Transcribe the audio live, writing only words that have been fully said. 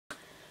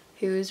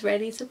Who's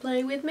ready to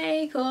play with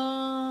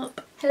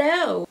makeup?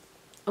 Hello!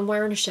 I'm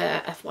wearing a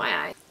shirt,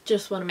 FYI.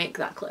 Just want to make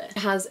that clear. It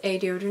has a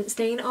deodorant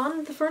stain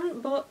on the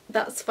front, but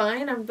that's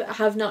fine. I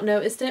have not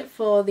noticed it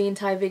for the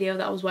entire video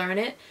that I was wearing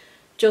it.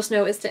 Just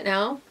noticed it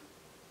now.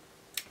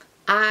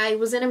 I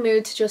was in a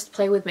mood to just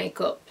play with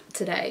makeup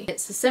today.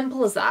 It's as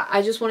simple as that.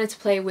 I just wanted to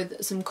play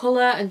with some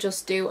colour and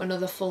just do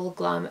another full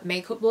glam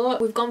makeup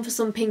look. We've gone for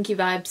some pinky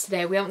vibes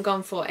today. We haven't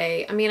gone for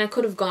a... I mean, I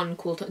could have gone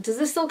cool tone. Does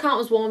this still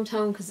count as warm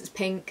tone because it's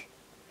pink?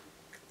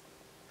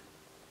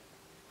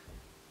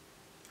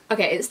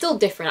 Okay, it's still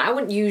different. I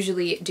wouldn't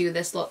usually do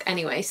this look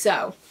anyway,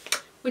 so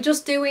we're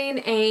just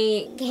doing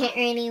a... Get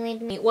ready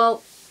with me.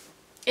 Well,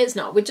 it's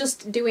not. We're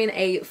just doing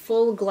a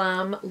full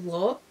glam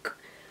look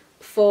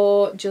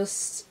for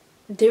just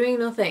doing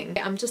nothing.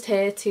 I'm just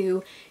here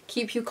to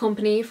keep you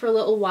company for a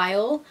little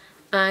while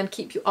and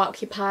keep you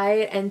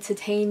occupied,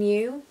 entertain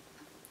you,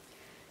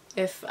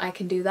 if I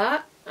can do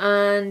that,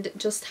 and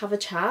just have a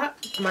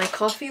chat. My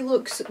coffee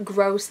looks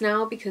gross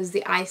now because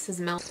the ice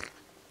has melted.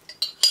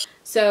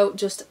 So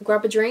just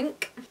grab a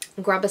drink,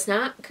 grab a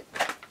snack.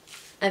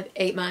 I've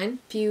ate mine.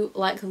 If you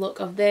like the look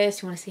of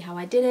this, you want to see how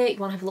I did it, you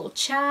want to have a little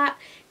chat,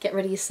 get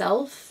ready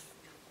yourself,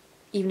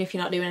 even if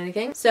you're not doing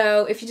anything.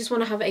 So if you just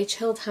want to have a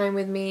chill time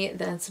with me,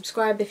 then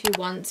subscribe if you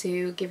want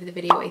to, give the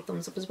video a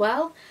thumbs up as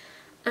well,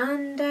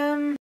 and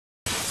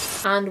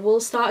we'll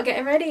start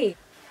getting ready.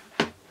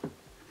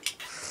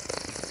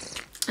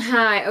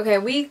 Hi, okay,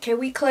 we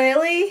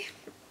clearly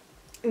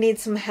need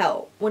some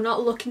help. We're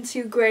not looking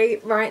too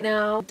great right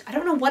now. I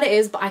don't know what it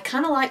is, but I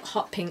kind of like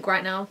hot pink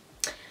right now.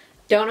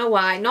 Don't know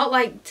why. Not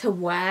like to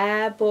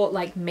wear, but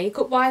like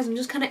makeup wise, I'm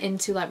just kind of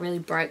into like really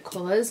bright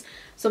colours.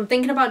 So I'm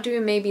thinking about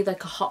doing maybe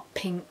like a hot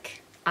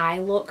pink eye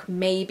look.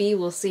 Maybe.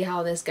 We'll see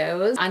how this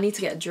goes. I need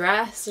to get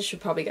dressed. I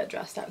should probably get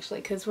dressed actually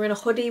because we're in a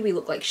hoodie. We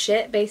look like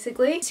shit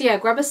basically. So yeah,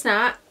 grab a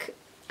snack.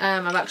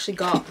 I've actually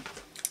got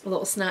a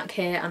little snack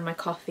here and my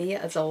coffee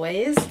as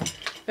always.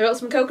 I got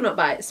some coconut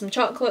bites, some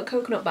chocolate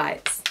coconut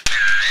bites.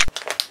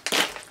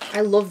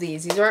 I love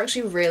these. These are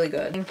actually really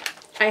good.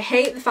 I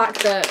hate the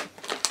fact that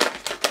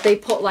they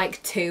put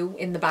like 2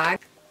 in the bag.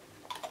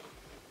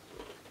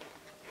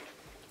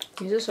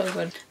 These are so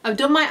good. I've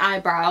done my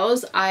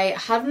eyebrows. I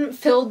haven't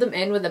filled them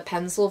in with a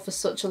pencil for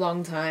such a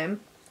long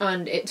time,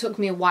 and it took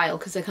me a while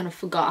because I kind of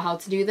forgot how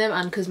to do them,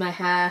 and because my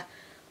hair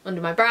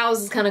under my brows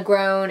has kind of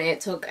grown,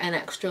 it took an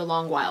extra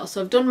long while.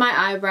 So I've done my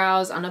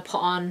eyebrows and I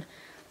put on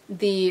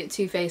the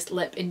Too Faced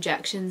lip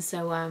injection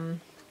so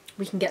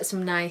we can get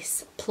some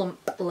nice plump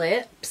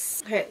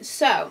lips. Okay,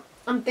 so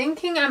I'm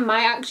thinking I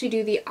might actually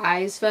do the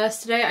eyes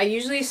first today. I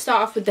usually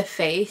start off with the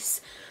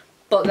face,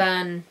 but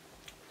then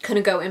kind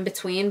of go in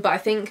between. But I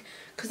think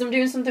because I'm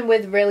doing something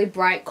with really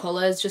bright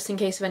colours, just in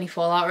case of any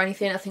fallout or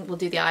anything, I think we'll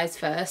do the eyes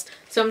first.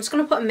 So I'm just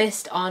going to put a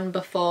mist on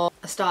before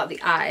I start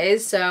the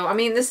eyes. So, I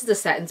mean, this is a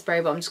setting spray,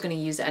 but I'm just going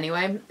to use it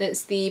anyway.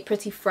 It's the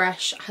Pretty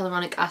Fresh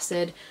Hyaluronic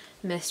Acid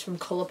Mist from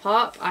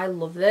Colourpop. I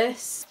love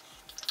this.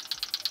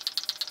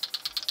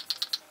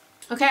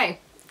 Okay,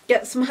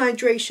 get some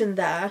hydration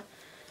there.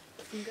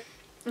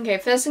 Okay,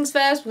 first things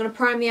first, we're going to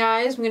prime the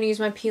eyes. I'm going to use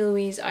my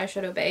P.Louise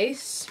eyeshadow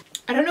base.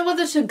 I don't know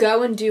whether to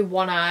go and do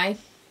one eye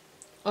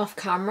off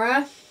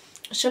camera.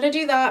 Should I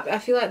do that? I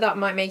feel like that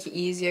might make it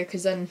easier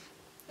because then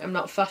I'm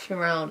not faffing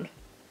around.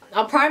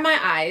 I'll prime my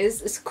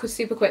eyes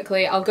super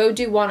quickly. I'll go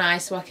do one eye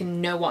so I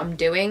can know what I'm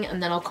doing,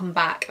 and then I'll come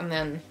back and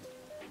then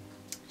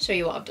show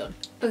you what I've done.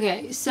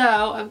 Okay,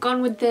 so I've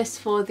gone with this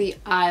for the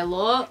eye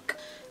look.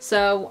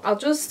 So I'll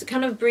just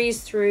kind of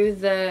breeze through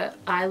the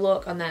eye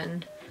look and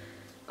then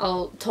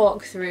I'll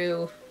talk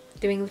through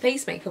doing the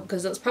face makeup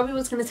because that's probably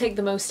what's going to take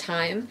the most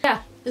time.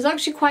 Yeah, it's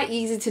actually quite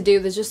easy to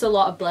do. There's just a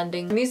lot of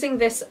blending. I'm using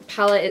this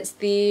palette. It's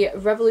the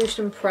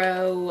Revolution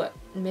Pro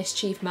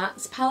Mischief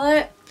Mattes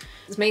palette.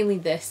 It's mainly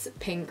this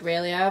pink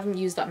really. I haven't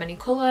used that many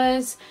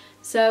colours.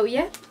 So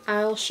yeah,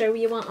 I'll show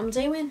you what I'm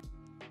doing.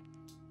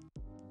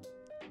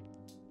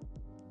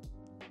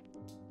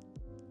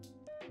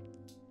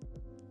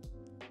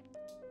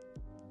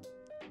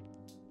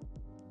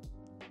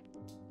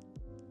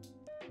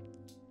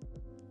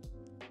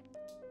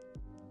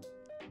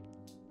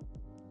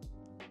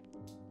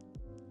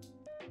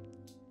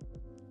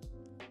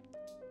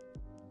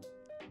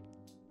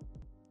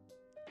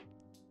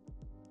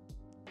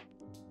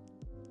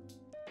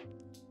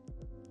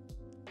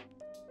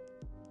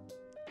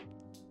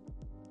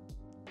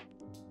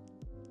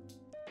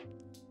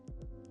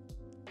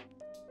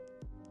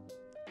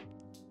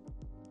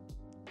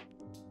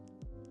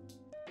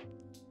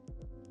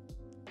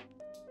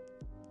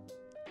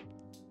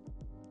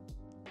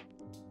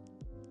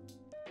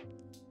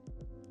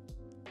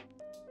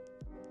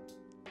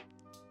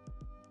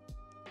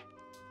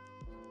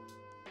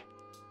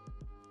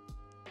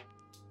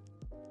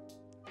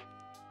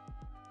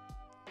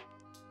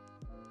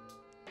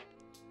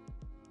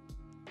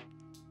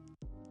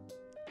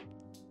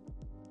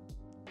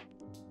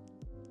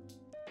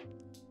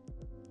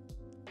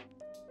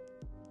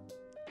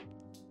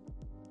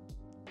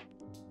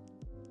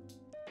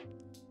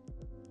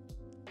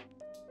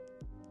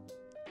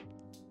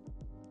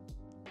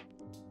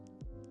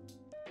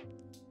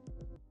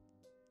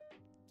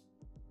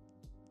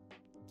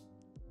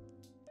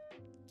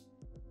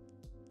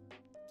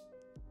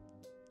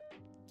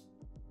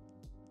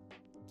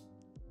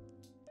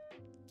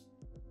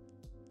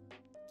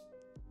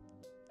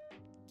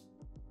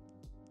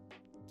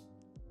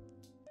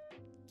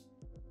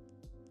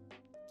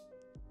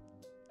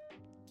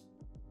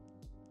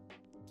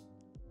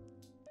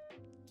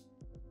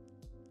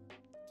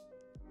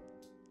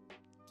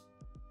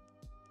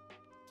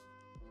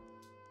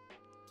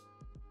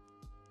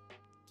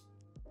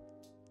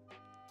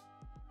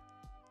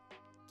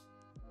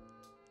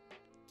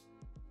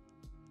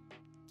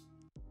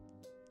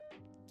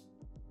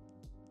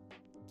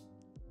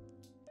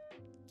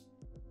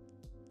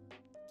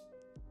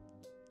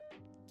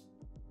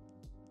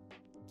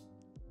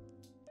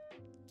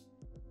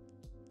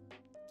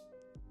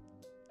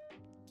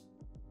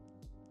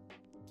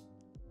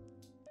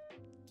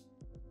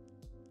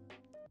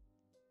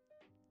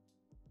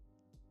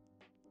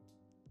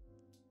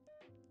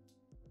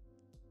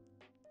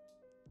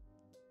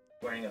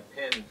 Wearing a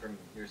pin from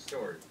your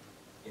store.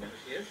 You know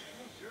who she is?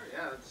 Oh, sure,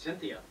 yeah, it's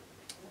Cynthia.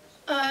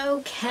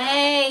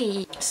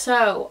 Okay,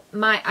 so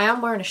I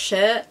am wearing a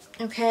shirt.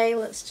 Okay,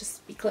 let's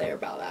just be clear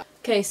about that.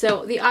 Okay,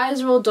 so the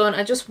eyes are all done.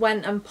 I just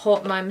went and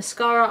put my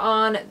mascara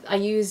on. I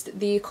used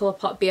the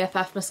Colourpop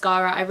BFF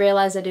mascara. I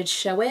realised I did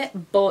show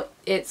it, but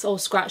it's all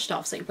scratched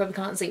off, so you probably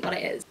can't see what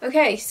it is.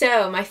 Okay,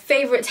 so my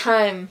favourite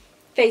time,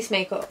 face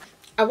makeup.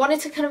 I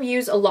wanted to kind of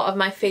use a lot of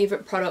my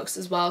favourite products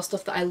as well,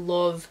 stuff that I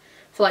love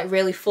for like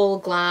really full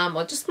glam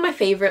or just my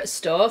favourite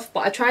stuff,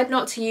 but I tried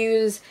not to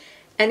use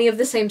any of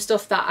the same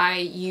stuff that I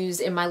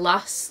used in my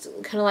last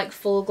kind of like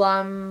full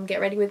glam get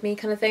ready with me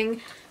kind of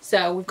thing.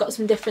 So we've got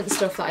some different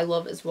stuff that I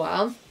love as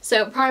well.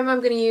 So primer, I'm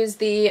going to use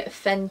the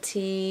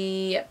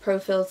Fenty Pro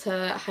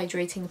Filter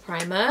Hydrating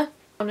Primer.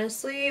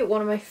 Honestly,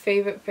 one of my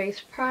favourite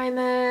face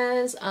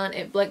primers, and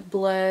it like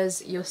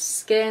blurs your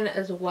skin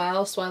as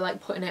well, so I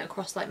like putting it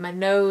across like my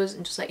nose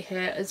and just like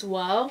here as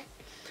well,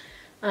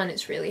 and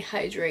it's really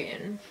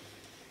hydrating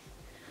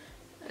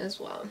as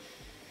well.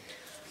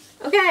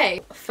 Okay,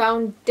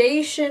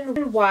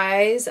 foundation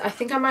wise, I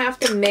think I might have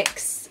to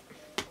mix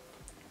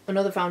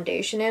another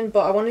foundation in,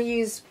 but I want to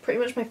use pretty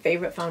much my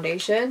favourite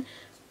foundation,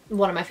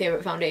 one of my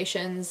favourite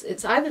foundations.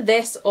 It's either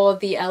this or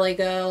the LA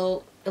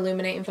Girl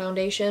Illuminating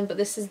Foundation, but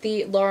this is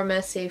the Laura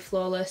Mercier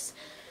Flawless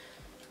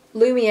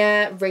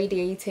Lumiere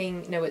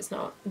Radiating, no it's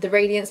not, the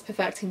Radiance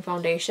Perfecting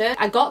Foundation.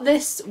 I got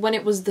this when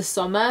it was the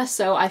summer,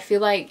 so I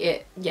feel like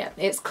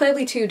it's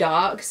clearly too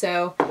dark,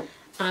 so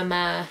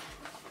I'm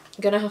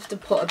gonna have to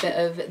put a bit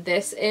of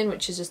this in,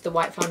 which is just the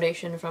white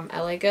foundation from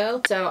LA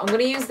Girl. So I'm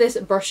gonna use this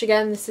brush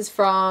again. This is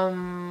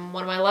from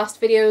one of my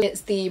last videos. It's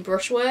the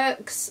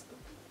Brushworks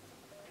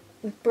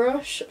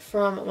brush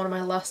from one of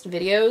my last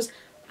videos.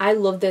 I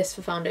love this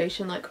for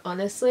foundation, like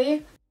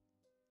honestly.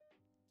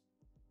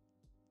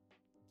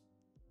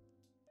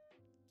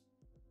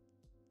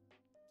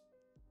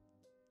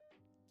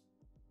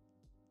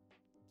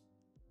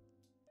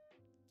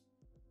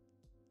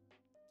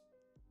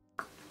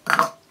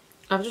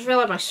 I've just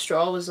realised my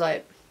straw was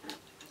like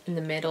in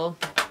the middle.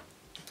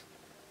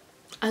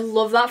 I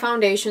love that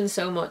foundation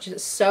so much,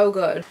 it's so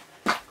good.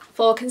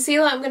 For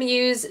concealer, I'm going to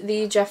use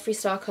the Jefree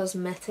Star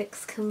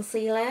Cosmetics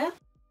concealer.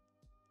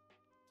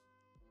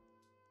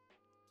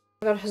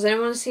 Oh my god, has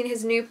anyone seen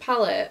his new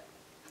palette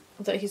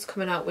that he's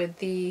coming out with?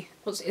 The,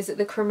 is it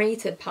the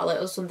cremated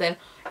palette or something?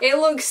 It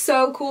looks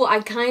so cool.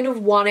 I kind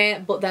of want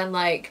it, but then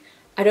like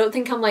I don't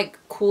think I'm like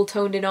cool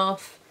toned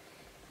enough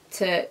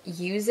to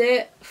use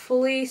it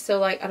fully, so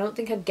like I don't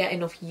think I'd get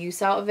enough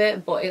use out of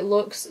it, but it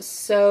looks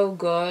so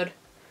good.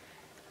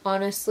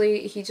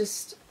 Honestly,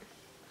 he's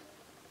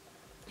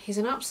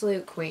an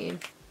absolute queen.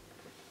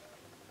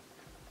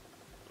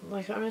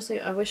 Like honestly,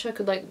 I wish I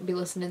could like be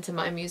listening to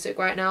my music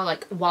right now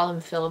like while I'm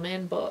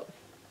filming, but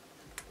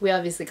we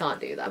obviously can't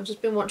do that. I've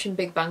just been watching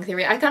Big Bang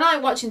Theory. I kind of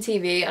like watching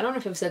TV. I don't know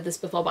if I've said this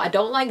before, but I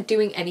don't like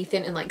doing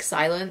anything in like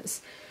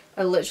silence.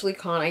 I literally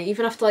can't. I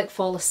even have to like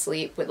fall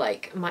asleep with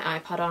like my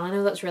iPad on. I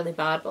know that's really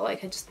bad, but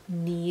like I just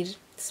need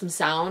some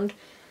sound.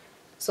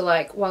 So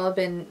like while I've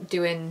been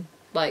doing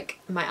like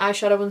my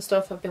eyeshadow and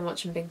stuff, I've been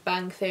watching Big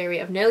Bang Theory.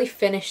 I've nearly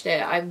finished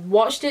it. I've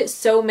watched it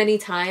so many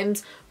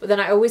times, but then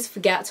I always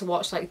forget to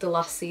watch like the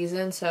last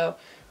season. So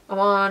I'm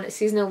on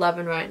season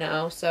 11 right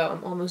now, so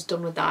I'm almost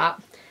done with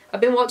that. I've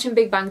been watching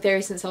Big Bang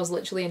Theory since I was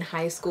literally in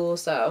high school,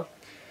 so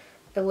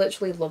I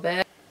literally love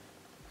it.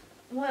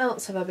 What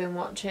else have I been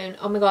watching?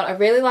 Oh my god, I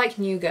really like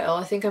New Girl.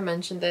 I think I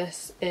mentioned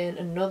this in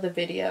another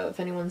video if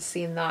anyone's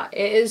seen that.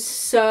 It is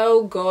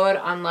so good,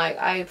 and like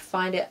I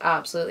find it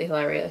absolutely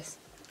hilarious.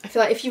 I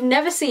feel like if you've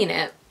never seen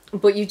it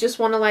but you just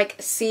want to like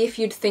see if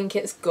you'd think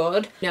it's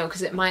good, no,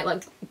 because it might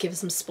like give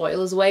some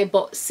spoilers away,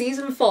 but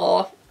season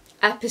 4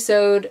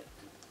 episode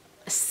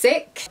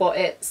 6, but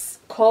it's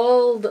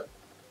called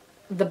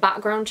The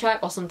Background Check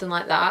or something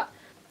like that.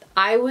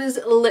 I was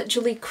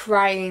literally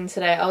crying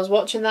today. I was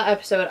watching that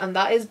episode, and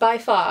that is by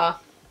far,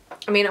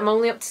 I mean I'm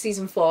only up to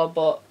season 4,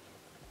 but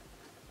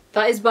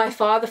that is by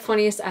far the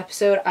funniest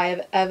episode I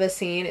have ever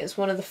seen. It's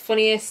one of the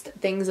funniest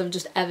things I've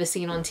just ever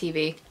seen on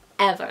TV.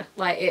 Ever.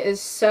 Like, it is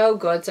so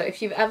good. So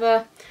if you've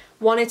ever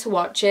wanted to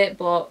watch it,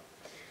 but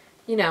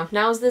you know,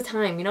 now's the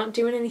time. You're not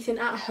doing anything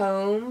at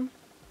home.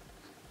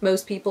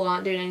 Most people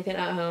aren't doing anything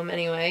at home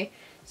anyway.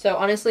 So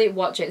honestly,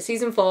 watch it.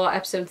 Season 4,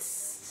 episode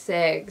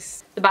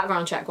 6. The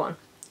Background Check one.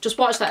 Just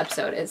watch that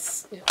episode.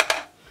 It's...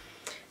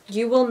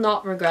 you will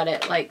not regret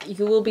it. Like,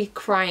 you will be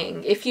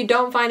crying. If you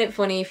don't find it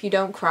funny, if you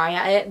don't cry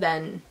at it,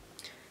 then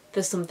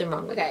there's something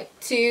wrong with it. Okay,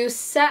 to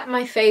set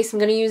my face, I'm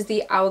going to use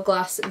the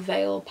Hourglass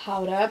Veil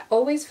Powder. I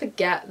always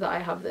forget that I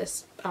have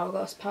this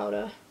Hourglass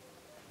powder.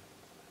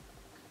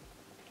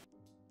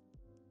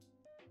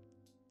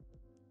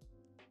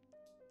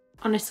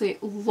 Honestly,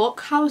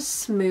 look how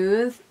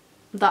smooth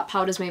that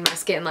powder's made my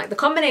skin. Like, the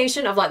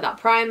combination of like that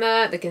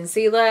primer, the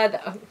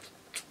concealer,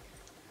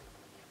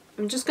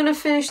 I'm just going to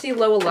finish the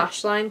lower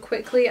lash line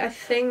quickly. I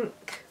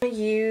think I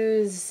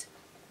use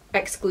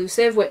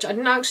Exclusive, which I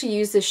didn't actually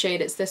use this shade,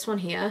 it's this one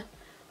here.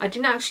 I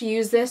didn't actually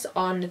use this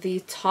on the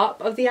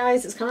top of the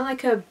eyes. It's kind of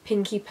like a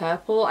pinky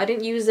purple. I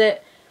didn't use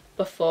it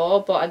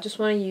before, but I just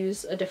want to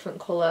use a different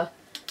colour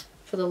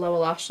for the lower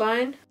lash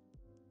line.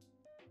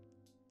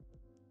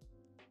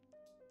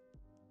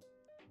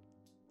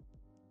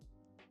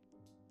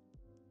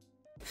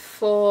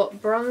 For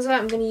bronzer,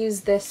 I'm going to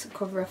use this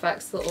Cover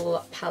FX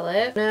little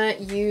palette. I'm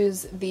going to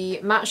use the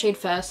matte shade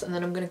first, and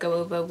then I'm going to go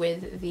over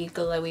with the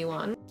glowy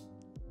one.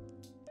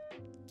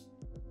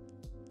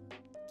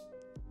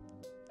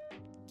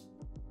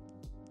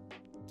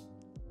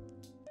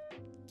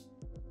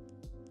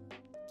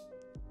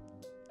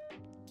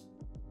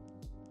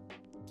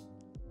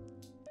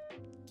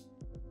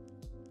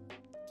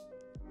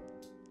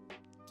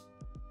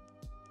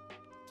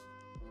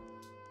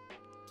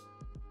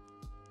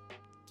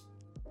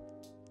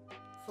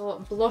 For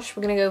blush,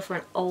 we're going to go for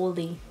an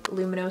oldie,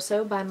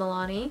 Luminoso by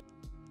Milani.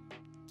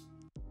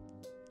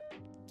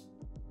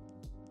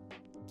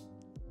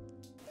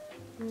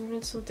 I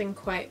wanted something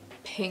quite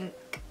pink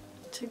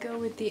to go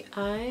with the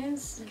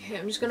eyes. Okay,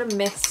 I'm just going to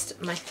mist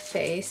my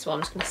face. Well,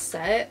 I'm just going to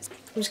set it.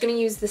 I'm just going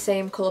to use the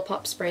same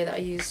Colourpop spray that I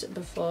used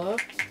before.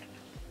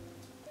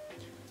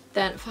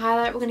 Then for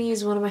highlight, we're going to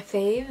use one of my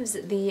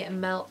faves, the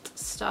Melt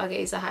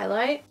Stargazer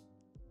highlight.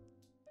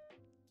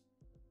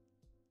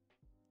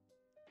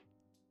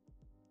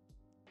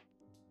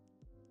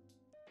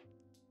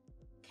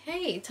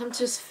 Okay, time to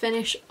just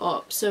finish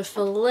up. So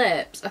for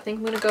lips, I think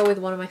I'm going to go with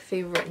one of my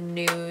favourite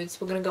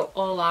nudes. We're going to go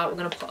all out. We're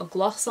going to put a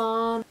gloss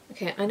on.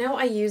 Okay, I know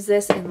I use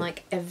this in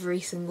like every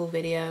single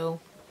video,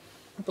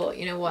 but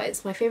you know what?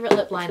 It's my favourite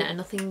lip liner and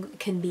nothing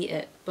can beat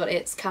it. But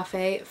it's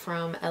Cafe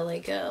from LA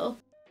Girl.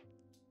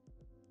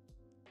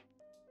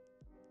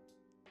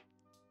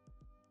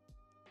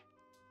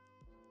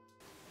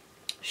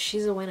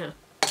 She's a winner.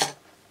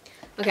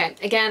 Okay,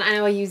 again, I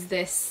know I used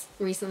this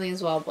recently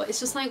as well, but it's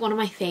just like one of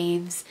my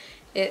faves.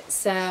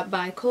 It's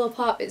by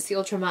Colourpop. It's the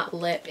Ultra Matte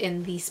Lip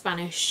in the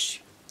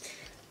Spanish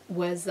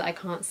words that I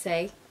can't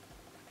say.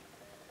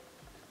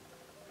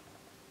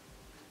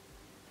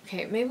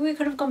 Okay, maybe we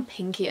could have gone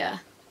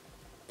pinkier.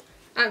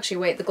 Actually,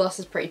 wait, the gloss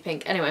is pretty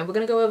pink. Anyway, we're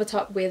going to go over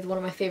top with one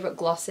of my favourite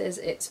glosses.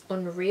 It's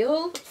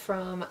Unreal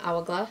from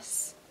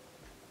Hourglass.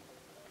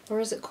 Or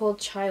is it called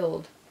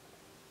Child?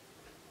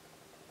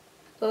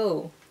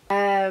 Oh.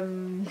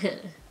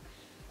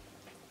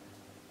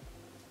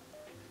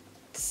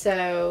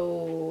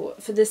 So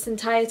for this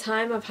entire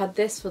time I've had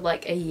this for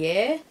like a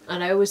year,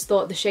 and I always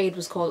thought the shade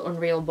was called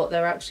Unreal, but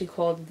they're actually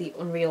called the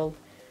Unreal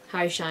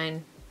High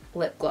Shine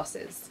lip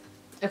glosses.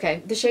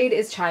 Okay, the shade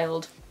is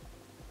Child.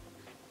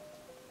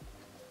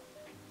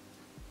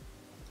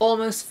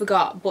 Almost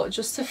forgot, but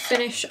just to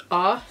finish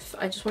off,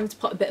 I just wanted to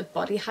put a bit of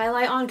body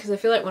highlight on, because I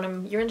feel like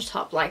when you're in a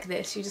top like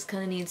this, you just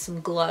kind of need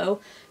some glow.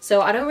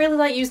 So I don't really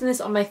like using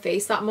this on my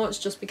face that much,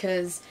 just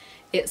because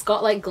it's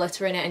got like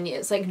glitter in it and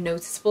it's like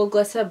noticeable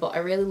glitter, but I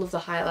really love the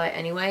highlight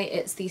anyway.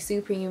 It's the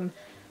Supreme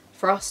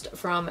Frost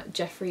from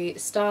Jefree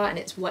Star and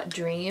it's Wet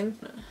Dream.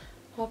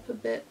 Pop a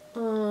bit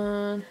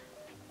on.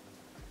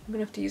 I'm gonna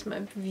have to use my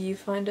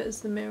viewfinder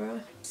as the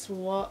mirror. So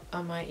what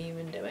am I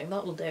even doing?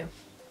 That will do.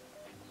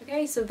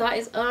 Okay, so that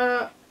is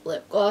our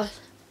lip gloss.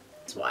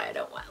 That's why I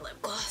don't wear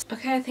lip gloss.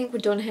 Okay, I think we're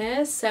done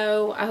here.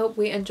 So I hope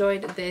we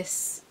enjoyed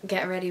this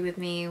get ready with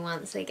me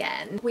once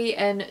again. If we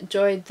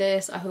enjoyed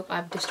this, I hope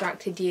I've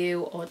distracted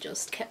you or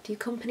just kept you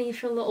company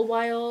for a little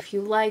while. If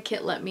you like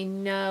it, let me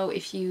know.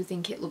 If you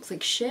think it looks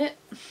like shit,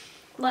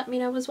 let me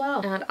know as well.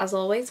 And as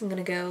always, I'm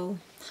gonna go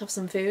have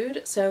some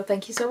food. So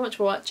thank you so much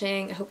for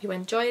watching. I hope you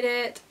enjoyed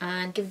it,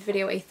 and give the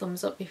video a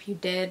thumbs up if you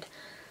did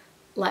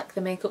like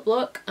the makeup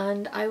look,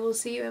 and I will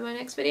see you in my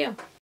next video.